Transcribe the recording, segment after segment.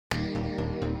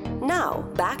Now,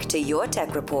 back to your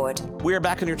Tech Report. We are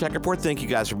back on your Tech Report. Thank you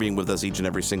guys for being with us each and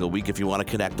every single week. If you want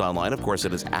to connect online, of course,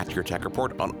 it is at your Tech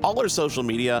Report on all our social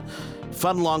media.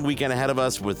 Fun long weekend ahead of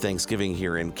us with Thanksgiving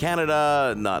here in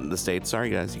Canada, not in the States. Sorry,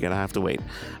 guys, you're going to have to wait.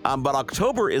 But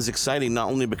October is exciting, not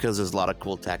only because there's a lot of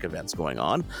cool tech events going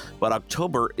on, but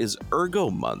October is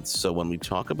Ergo Month. So when we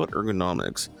talk about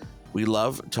ergonomics, we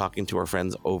love talking to our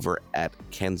friends over at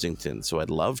Kensington. So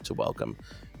I'd love to welcome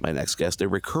my next guest, a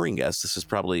recurring guest. This is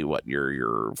probably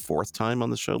your fourth time on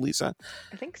the show, Lisa.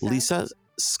 I think so. Lisa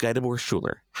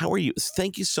Skidemore-Schuler, how are you?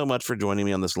 Thank you so much for joining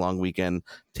me on this long weekend,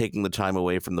 taking the time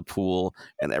away from the pool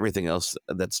and everything else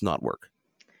that's not work.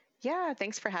 Yeah,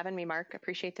 thanks for having me, Mark.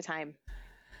 Appreciate the time.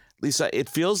 Lisa, it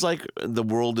feels like the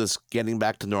world is getting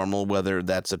back to normal, whether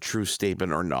that's a true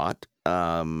statement or not.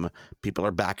 People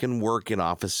are back in work in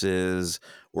offices.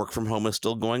 Work from home is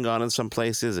still going on in some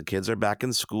places. The kids are back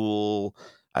in school.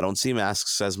 I don't see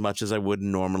masks as much as I would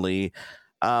normally.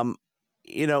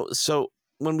 So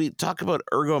when we talk about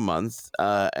Ergo Month,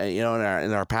 in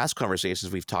our past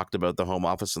conversations, we've talked about the home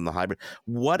office and the hybrid.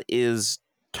 What is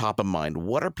top of mind?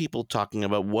 What are people talking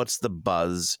about? What's the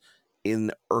buzz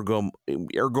in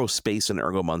Ergo space and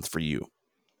Ergo Month for you?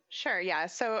 Sure, yeah.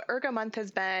 So Ergo Month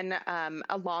has been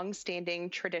a long-standing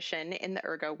tradition in the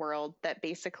ergo world that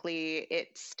basically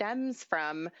it stems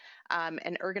from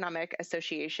an ergonomic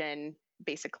association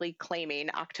basically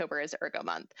claiming October is Ergo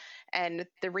Month. And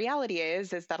the reality is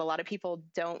that a lot of people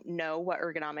don't know what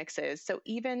ergonomics is. So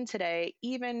even today,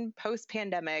 even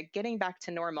post-pandemic, getting back to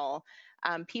normal,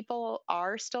 people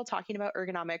are still talking about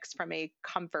ergonomics from a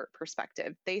comfort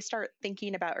perspective. They start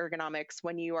thinking about ergonomics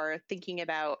when you are thinking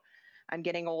about, I'm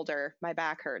getting older, my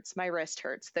back hurts, my wrist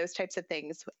hurts, those types of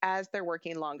things as they're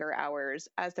working longer hours,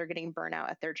 as they're getting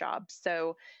burnout at their jobs.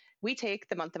 So we take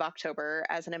the month of October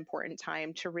as an important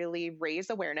time to really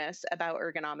raise awareness about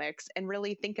ergonomics and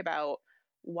really think about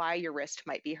why your wrist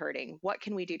might be hurting. What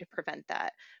can we do to prevent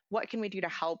that? What can we do to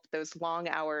help those long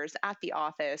hours at the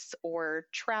office or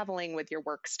traveling with your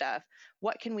work stuff?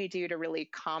 What can we do to really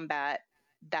combat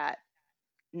that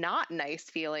not nice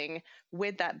feeling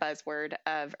with that buzzword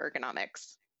of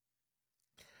ergonomics?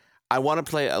 I want to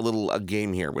play a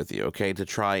game here with you, okay, to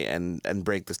try and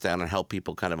break this down and help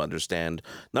people kind of understand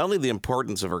not only the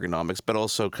importance of ergonomics, but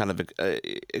also kind of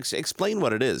explain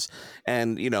what it is.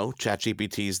 And,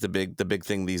 ChatGPT is the big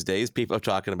thing these days. People are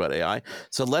talking about AI.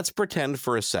 So let's pretend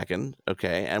for a second,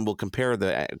 okay, and we'll compare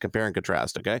and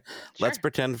contrast, okay? Sure. Let's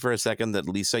pretend for a second that,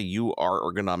 Lisa, you are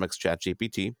ergonomics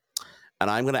ChatGPT, and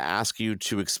I'm going to ask you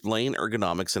to explain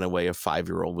ergonomics in a way a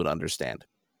 5-year-old would understand.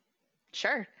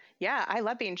 Sure. Yeah, I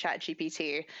love being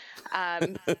ChatGPT.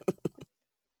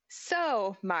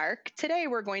 So, Mark, today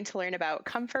we're going to learn about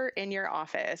comfort in your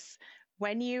office.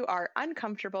 When you are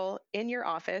uncomfortable in your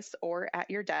office or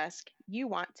at your desk, you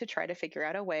want to try to figure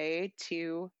out a way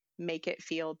to make it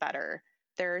feel better.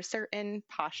 There are certain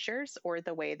postures or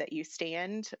the way that you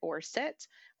stand or sit,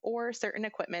 or certain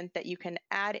equipment that you can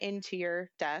add into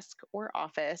your desk or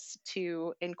office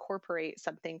to incorporate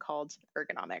something called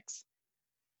ergonomics.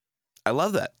 I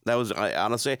love that.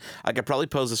 Honestly, I could probably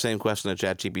pose the same question to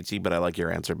ChatGPT, but I like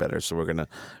your answer better, so we're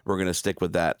gonna stick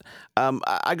with that.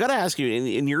 I gotta ask you,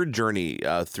 in your journey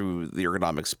through the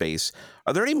ergonomic space,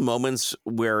 are there any moments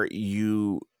where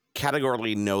you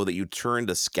categorically know that you turned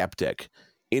a skeptic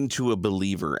into a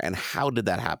believer, and how did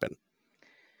that happen?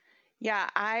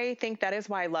 Yeah, I think that is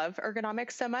why I love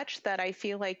ergonomics so much that I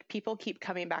feel like people keep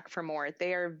coming back for more.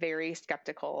 They are very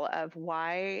skeptical of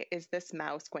why is this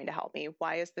mouse going to help me?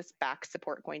 Why is this back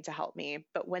support going to help me?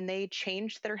 But when they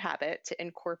change their habit to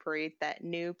incorporate that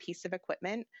new piece of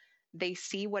equipment, they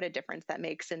see what a difference that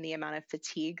makes in the amount of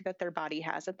fatigue that their body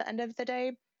has at the end of the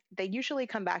day. They usually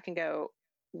come back and go,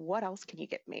 what else can you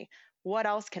give me? What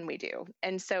else can we do?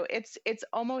 And so it's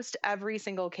almost every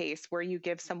single case where you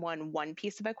give someone one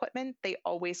piece of equipment, they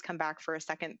always come back for a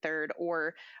second, third,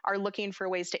 or are looking for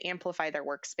ways to amplify their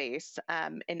workspace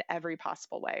in every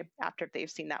possible way after they've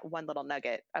seen that one little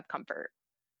nugget of comfort.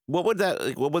 What would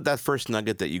that first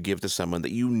nugget that you give to someone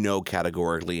that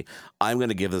categorically, I'm going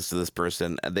to give this to this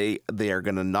person, and they are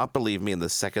going to not believe me, and the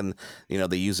second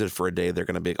they use it for a day, they're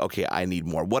going to be okay, I need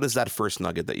more. What is that first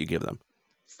nugget that you give them?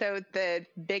 So the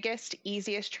biggest,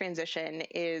 easiest transition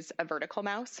is a vertical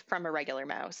mouse from a regular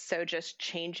mouse. So just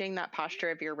changing that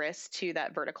posture of your wrist to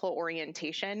that vertical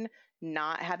orientation,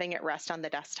 not having it rest on the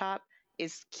desktop,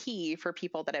 is key for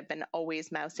people that have been always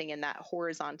mousing in that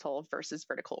horizontal versus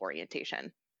vertical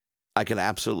orientation. I can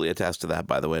absolutely attest to that,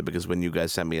 by the way, because when you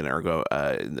guys sent me an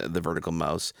the vertical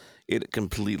mouse, it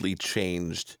completely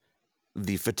changed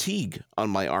the fatigue on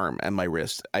my arm and my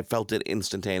wrist. I felt it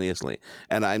instantaneously.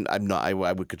 And I'm not,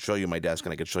 I could show you my desk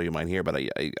and I could show you mine here, but I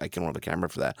can't have the camera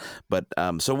for that. But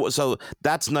so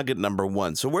that's nugget number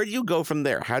one. So where do you go from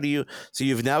there? How do you, so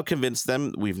you've now convinced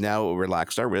them, we've now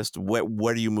relaxed our wrist.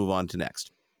 Where do you move on to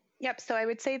next? Yep. So I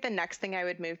would say the next thing I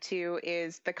would move to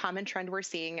is the common trend we're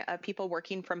seeing of people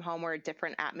working from home or a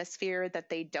different atmosphere that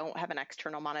they don't have an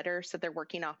external monitor. So they're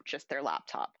working off just their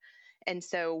laptop. And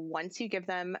so once you give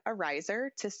them a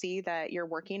riser to see that you're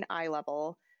working eye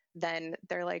level, then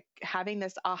they're like having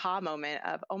this aha moment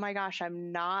of, oh my gosh,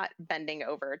 I'm not bending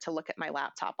over to look at my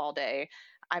laptop all day.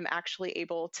 I'm actually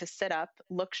able to sit up,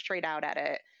 look straight out at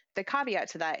it. The caveat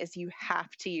to that is you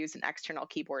have to use an external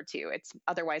keyboard too. It's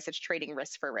otherwise it's trading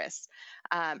risk Oh,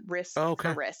 for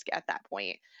okay. risk at that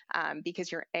point,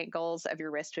 because your angles of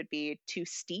your wrist would be too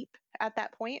steep at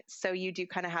that point. So you do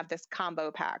kind of have this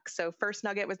combo pack. So first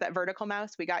nugget was that vertical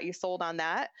mouse. We got you sold on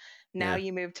that. Now Yeah.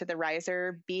 you move to the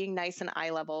riser, being nice and eye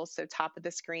level, so top of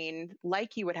the screen,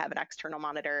 like you would have an external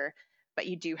monitor, but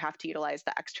you do have to utilize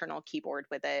the external keyboard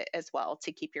with it as well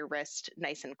to keep your wrist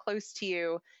nice and close to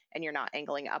you and you're not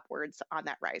angling upwards on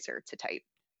that riser to type.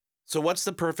 So what's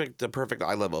the perfect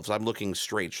eye level? If I'm looking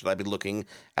straight, should I be looking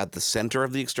at the center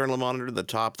of the external monitor, the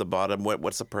top, the bottom?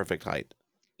 What's the perfect height?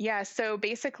 Yeah, so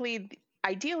basically,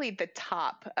 ideally, the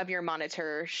top of your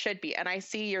monitor should be, and I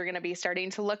see you're going to be starting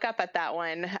to look up at that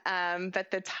one, but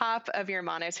the top of your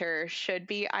monitor should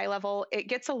be eye level. It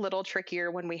gets a little trickier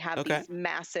when we have Okay. these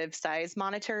massive size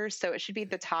monitors, so it should be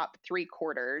the top three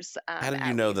quarters How did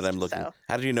you at know that I'm least. looking? So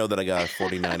How did you know that I got a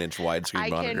 49-inch widescreen I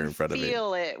monitor can in front of me?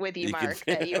 feel it with you, You can. Mark,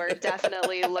 that you are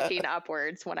definitely looking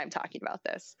upwards when I'm talking about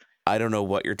this. I don't know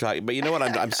what you're talking, but you know what?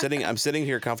 I'm sitting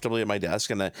here comfortably at my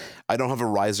desk, and I don't have a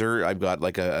riser. I've got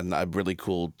like a really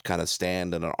cool kind of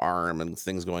stand and an arm and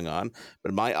things going on,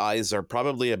 but my eyes are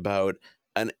probably about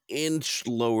an inch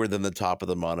lower than the top of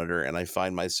the monitor, and I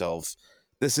find myself.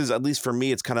 This is, at least for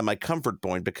me, it's kind of my comfort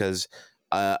point because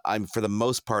I'm, for the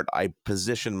most part, I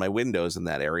position my windows in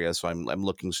that area, so I'm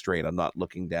looking straight. I'm not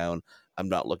looking down. I'm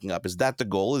not looking up. Is that the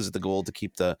goal? Is it the goal to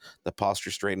keep the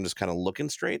posture straight and just kind of looking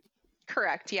straight?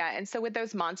 Correct. Yeah. And so with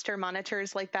those monster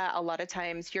monitors like that, a lot of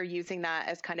times you're using that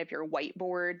as kind of your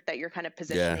whiteboard that you're kind of Yeah.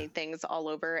 positioning things all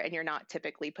over and you're not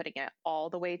typically putting it all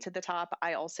the way to the top.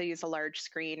 I also use a large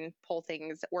screen, pull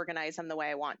things, organize them the way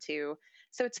I want to.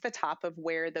 So it's the top of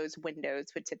where those windows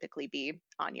would typically be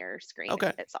on your screen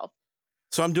Okay. itself.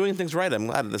 So I'm doing things right. I'm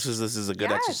glad this is a good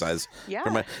Yes. exercise for Yeah.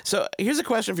 my. So here's a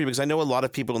question for you, because I know a lot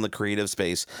of people in the creative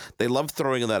space, they love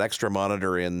throwing that extra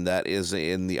monitor in that is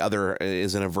in the other,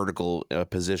 is in a vertical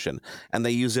position, and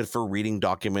they use it for reading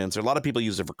documents. Or a lot of people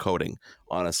use it for coding.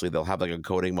 Honestly, they'll have like a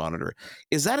coding monitor.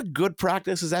 Is that a good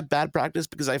practice? Is that bad practice?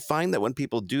 Because I find that when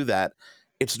people do that,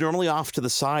 it's normally off to the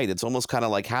side. It's almost kind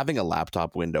of like having a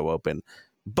laptop window open,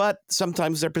 but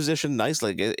sometimes they're positioned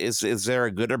nicely. Is there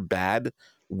a good or bad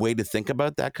way to think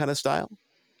about that kind of style?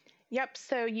 Yep.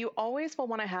 So you always will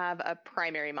want to have a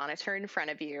primary monitor in front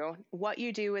of you. What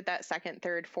you do with that second,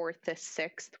 third, fourth, fifth,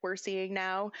 sixth we're seeing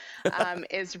now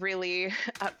is really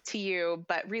up to you.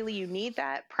 But really, you need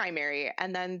that primary.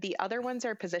 And then the other ones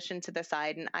are positioned to the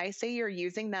side. And I say you're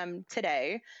using them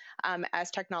today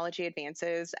as technology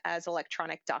advances as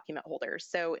electronic document holders.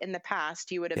 So in the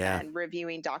past, you would have Yeah. been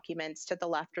reviewing documents to the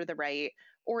left or the right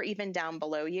or even down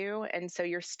below you. And so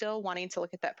you're still wanting to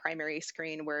look at that primary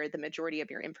screen where the majority of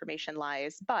your information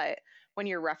lies. But when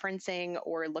you're referencing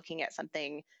or looking at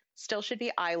something, still should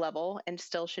be eye level and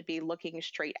still should be looking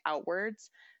straight outwards.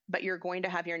 But you're going to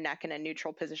have your neck in a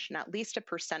neutral position at least a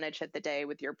percentage of the day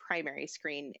with your primary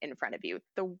screen in front of you.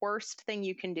 The worst thing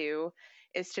you can do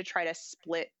is to try to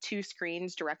split two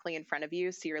screens directly in front of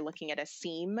you. So you're looking at a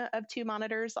seam of two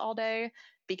monitors all day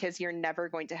because you're never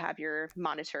going to have your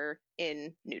monitor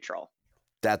in neutral.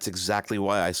 That's exactly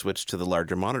why I switched to the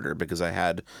larger monitor, because I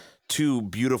had two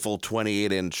beautiful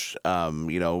 28-inch,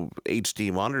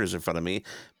 HD monitors in front of me,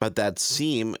 but that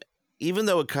seam, even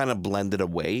though it kind of blended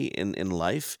away in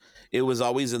life, it was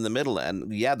always in the middle.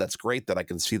 And yeah, that's great that I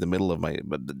can see the middle of my,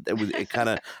 but it kind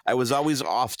of, I was always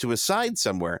off to a side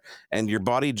somewhere, and your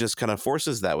body just kind of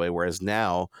forces that way. Whereas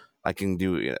now I can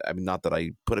do, I mean, not that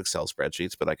I put Excel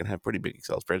spreadsheets, but I can have pretty big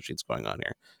Excel spreadsheets going on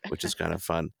here, which is kind of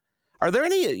fun. Are there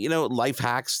any, life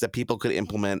hacks that people could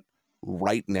implement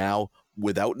right now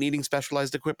without needing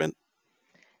specialized equipment?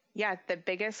 Yeah, the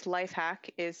biggest life hack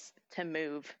is to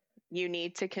move. You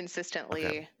need to Okay.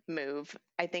 consistently move.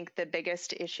 I think the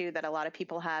biggest issue that a lot of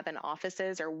people have in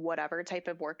offices or whatever type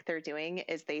of work they're doing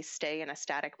is they stay in a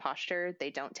static posture. They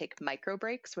don't take micro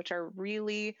breaks, which are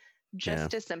really Yeah.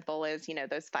 just as simple as,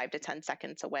 those 5 to 10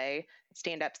 seconds away,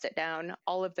 stand up, sit down,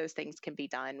 all of those things can be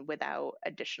done without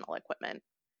additional equipment.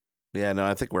 Yeah, no,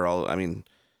 I think we're all, I mean,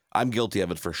 I'm guilty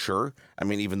of it for sure. I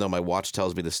mean, even though my watch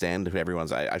tells me to stand,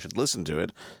 I should listen to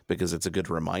it because it's a good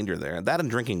reminder there. That and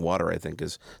drinking water, I think,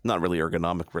 is not really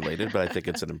ergonomic related, but I think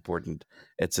it's important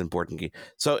key.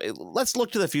 So let's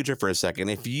look to the future for a second.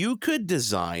 If you could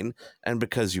design, and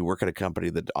because you work at a company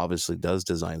that obviously does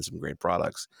design some great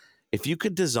products, if you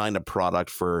could design a product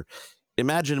for,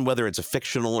 imagine whether it's a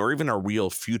fictional or even a real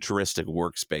futuristic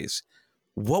workspace,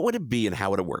 what would it be and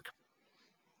how would it work?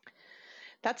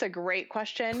 That's a great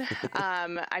question.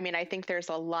 I mean, I think there's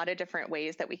a lot of different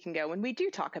ways that we can go when we do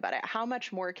talk about it. How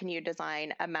much more can you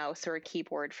design a mouse or a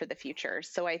keyboard for the future?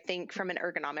 So I think from an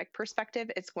ergonomic perspective,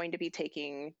 it's going to be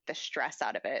taking the stress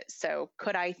out of it. So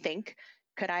could I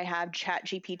have Chat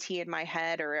GPT in my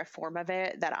head or a form of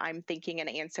it that I'm thinking an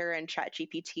answer and Chat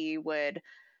GPT would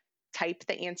type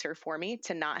the answer for me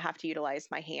to not have to utilize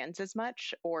my hands as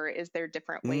much? Or is there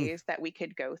different Mm, ways that we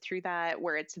could go through that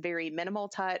where it's very minimal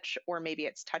touch, or maybe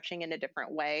it's touching in a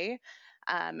different way,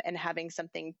 and having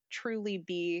something truly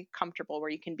be comfortable where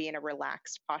you can be in a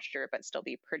relaxed posture but still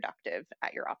be productive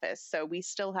at your office? So we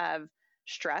still have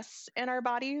stress in our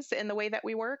bodies in the way that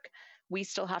we work. We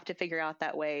still have to figure out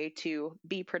that way to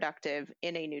be productive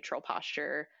in a neutral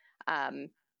posture. Um,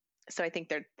 so I think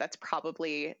that's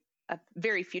probably a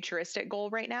very futuristic goal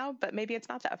right now, but maybe it's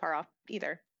not that far off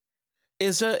either.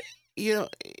 Is a you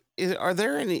know, are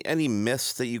there any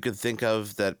myths that you could think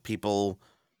of that people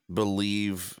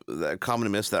believe, that common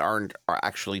myths that are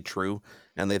actually true,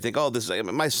 and they think, oh,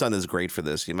 my son is great for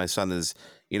this. My son is,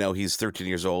 he's 13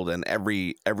 years old, and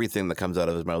everything that comes out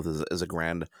of his mouth is a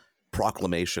grand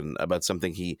proclamation about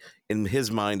something he in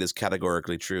his mind is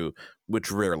categorically true,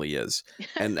 which rarely is.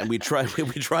 And we try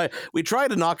we try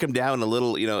to knock him down a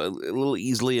little, a little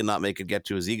easily and not make it get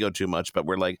to his ego too much. But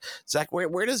we're like, Zach,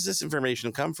 where does this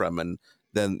information come from? And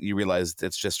then you realize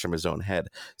it's just from his own head.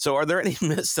 So are there any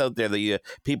myths out there that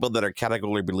people that are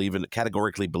categorically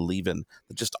believe in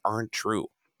that just aren't true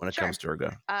when it Sure. comes to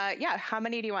ergo? Yeah. How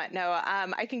many do you want? No,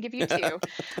 I can give you two.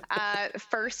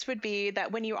 First would be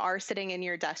that when you are sitting in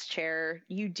your desk chair,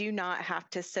 you do not have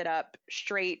to sit up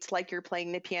straight like you're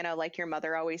playing the piano, like your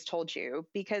mother always told you,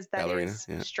 because that Ballerina, is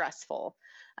yeah. stressful.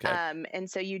 Okay. And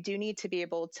so you do need to be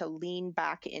able to lean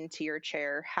back into your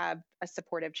chair, have a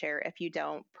supportive chair. If you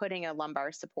don't, putting a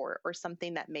lumbar support or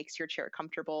something that makes your chair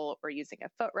comfortable, or using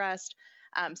a footrest.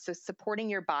 So supporting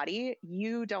your body,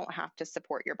 you don't have to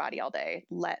support your body all day.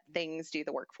 Let things do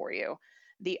the work for you.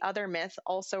 The other myth,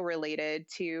 also related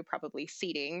to probably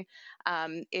seating,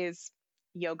 is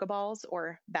yoga balls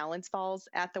or balance balls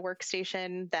at the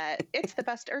workstation, that it's the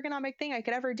best ergonomic thing I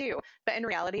could ever do. But in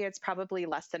reality, it's probably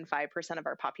less than 5% of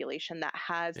our population that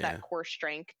has that Yeah. core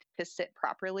strength to sit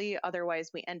properly.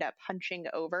 Otherwise, we end up hunching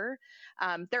over.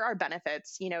 There are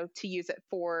benefits, to use it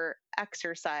for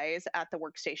exercise at the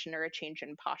workstation or a change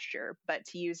in posture, but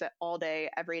to use it all day,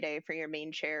 every day for your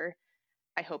main chair,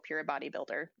 I hope you're a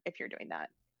bodybuilder if you're doing that.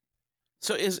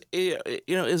 So is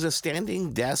a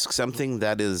standing desk something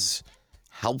that is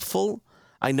helpful?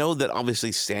 I know that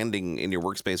obviously standing in your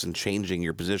workspace and changing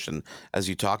your position, as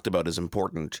you talked about, is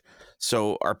important.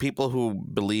 So are people who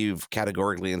believe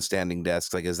categorically in standing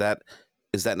desks, like, is that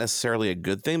necessarily a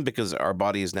good thing because our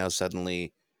body is now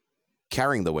suddenly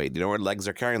carrying the weight? Our legs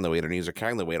are carrying the weight, our knees are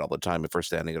carrying the weight all the time if we're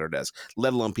standing at our desk,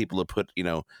 let alone people who put,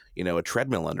 a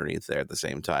treadmill underneath there at the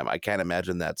same time. I can't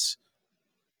imagine that's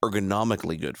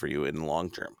ergonomically good for you in the long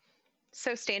term.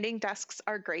 So, standing desks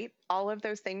are great. All of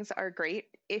those things are great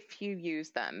if you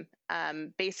use them.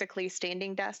 Basically,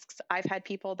 standing desks, I've had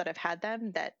people that have had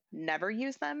them that never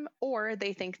use them, or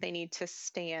they think they need to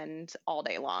stand all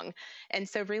day long. And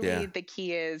so, really, Yeah. the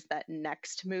key is that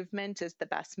next movement is the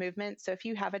best movement. So, if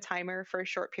you have a timer for a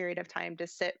short period of time to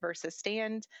sit versus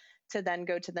stand, to then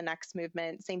go to the next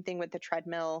movement, same thing with the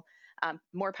treadmill.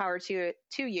 More power to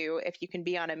you if you can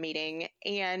be on a meeting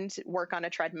and work on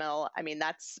a treadmill. I mean,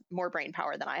 that's more brain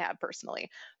power than I have personally.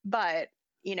 But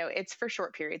it's for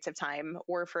short periods of time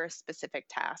or for a specific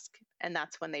task, and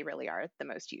that's when they really are the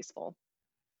most useful.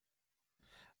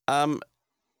 Um,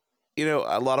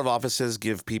 a lot of offices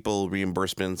give people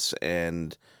reimbursements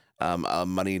and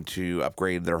money to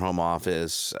upgrade their home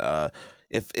office.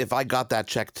 If I got that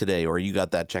check today, or you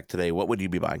got that check today, what would you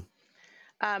be buying?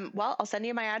 Well, I'll send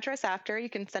you my address after. You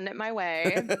can send it my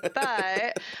way.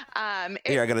 But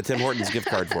Here, I got a Tim Hortons gift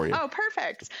card for you. oh,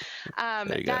 perfect.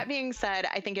 There you go. That being said,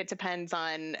 I think it depends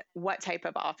on what type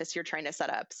of office you're trying to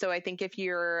set up. So I think if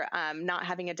you're not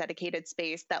having a dedicated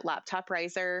space, that laptop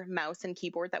riser, mouse, and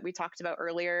keyboard that we talked about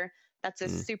earlier, That's a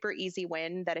super easy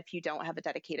win that if you don't have a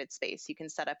dedicated space, you can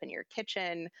set up in your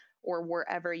kitchen or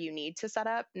wherever you need to set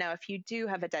up. Now, if you do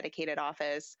have a dedicated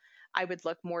office, I would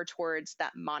look more towards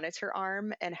that monitor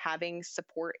arm and having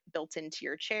support built into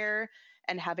your chair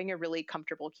and having a really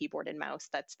comfortable keyboard and mouse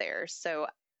that's there. So,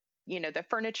 the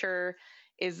furniture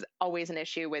is always an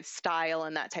issue with style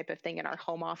and that type of thing in our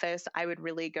home office. I would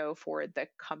really go for the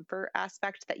comfort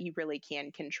aspect that you really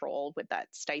can control with that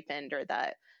stipend or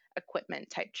that equipment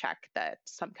type check that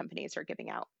some companies are giving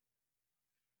out.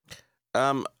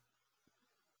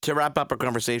 To wrap up our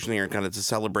conversation here and kind of to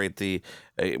celebrate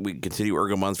we continue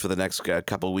Ergo Month for the next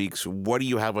couple of weeks, what do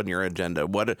you have on your agenda?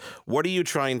 What are you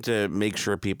trying to make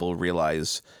sure people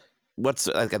realize? What's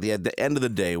like at the end of the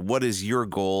day, what is your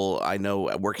goal? I know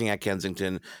working at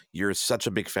Kensington, you're such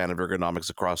a big fan of ergonomics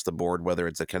across the board, whether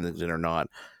it's at Kensington or not.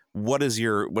 What's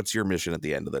your mission at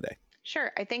the end of the day?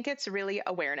 Sure. I think it's really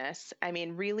awareness. I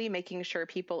mean, really making sure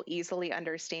people easily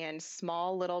understand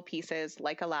small little pieces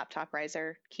like a laptop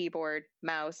riser, keyboard,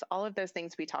 mouse, all of those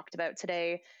things we talked about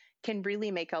today can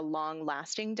really make a long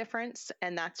lasting difference.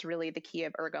 And that's really the key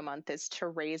of Ergo Month, is to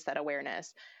raise that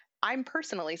awareness. I'm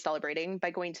personally celebrating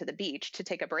by going to the beach to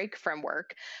take a break from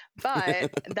work, but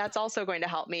that's also going to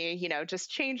help me, just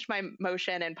change my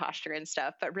motion and posture and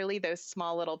stuff. But really those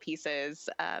small little pieces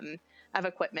of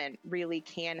equipment really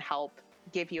can help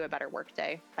give you a better work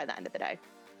day by the end of the day.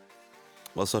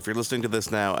 Well, so if you're listening to this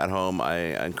now at home,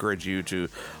 I encourage you to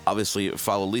obviously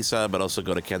follow Lisa, but also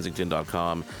go to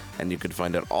kensington.com and you can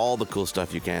find out all the cool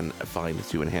stuff you can find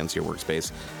to enhance your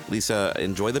workspace. Lisa,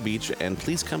 enjoy the beach and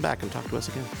please come back and talk to us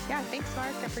again. Yeah, thanks,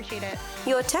 Mark. I appreciate it.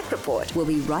 Your Tech Report will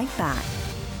be right back.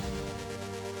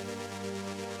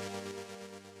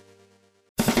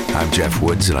 I'm Jeff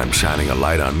Woods, and I'm shining a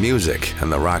light on music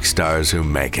and the rock stars who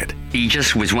make it. He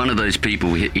just was one of those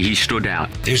people, he stood out.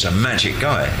 He was a magic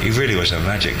guy. He really was a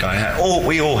magic guy.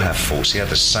 We all have faults. He had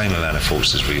the same amount of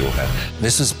faults as we all had.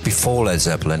 This was before Led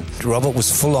Zeppelin. Robert was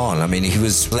full on. I mean, he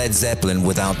was Led Zeppelin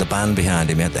without the band behind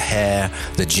him. He had the hair,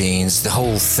 the jeans, the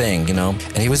whole thing,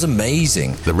 and he was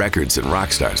amazing. The Records and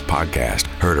Rockstars podcast,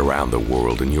 heard around the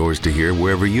world and yours to hear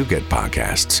wherever you get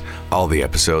podcasts. All the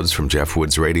episodes from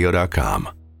jeffwoodsradio.com.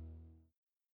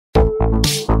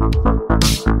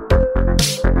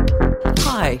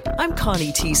 Hi, I'm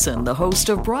Connie Thiessen, the host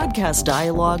of Broadcast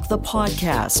Dialogue, the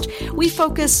podcast. We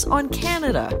focus on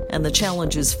Canada and the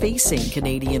challenges facing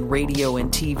Canadian radio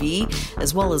and TV,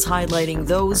 as well as highlighting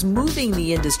those moving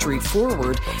the industry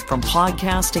forward from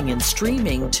podcasting and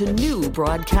streaming to new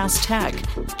broadcast tech.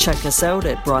 Check us out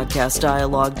at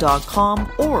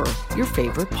broadcastdialogue.com or your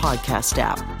favorite podcast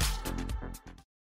app.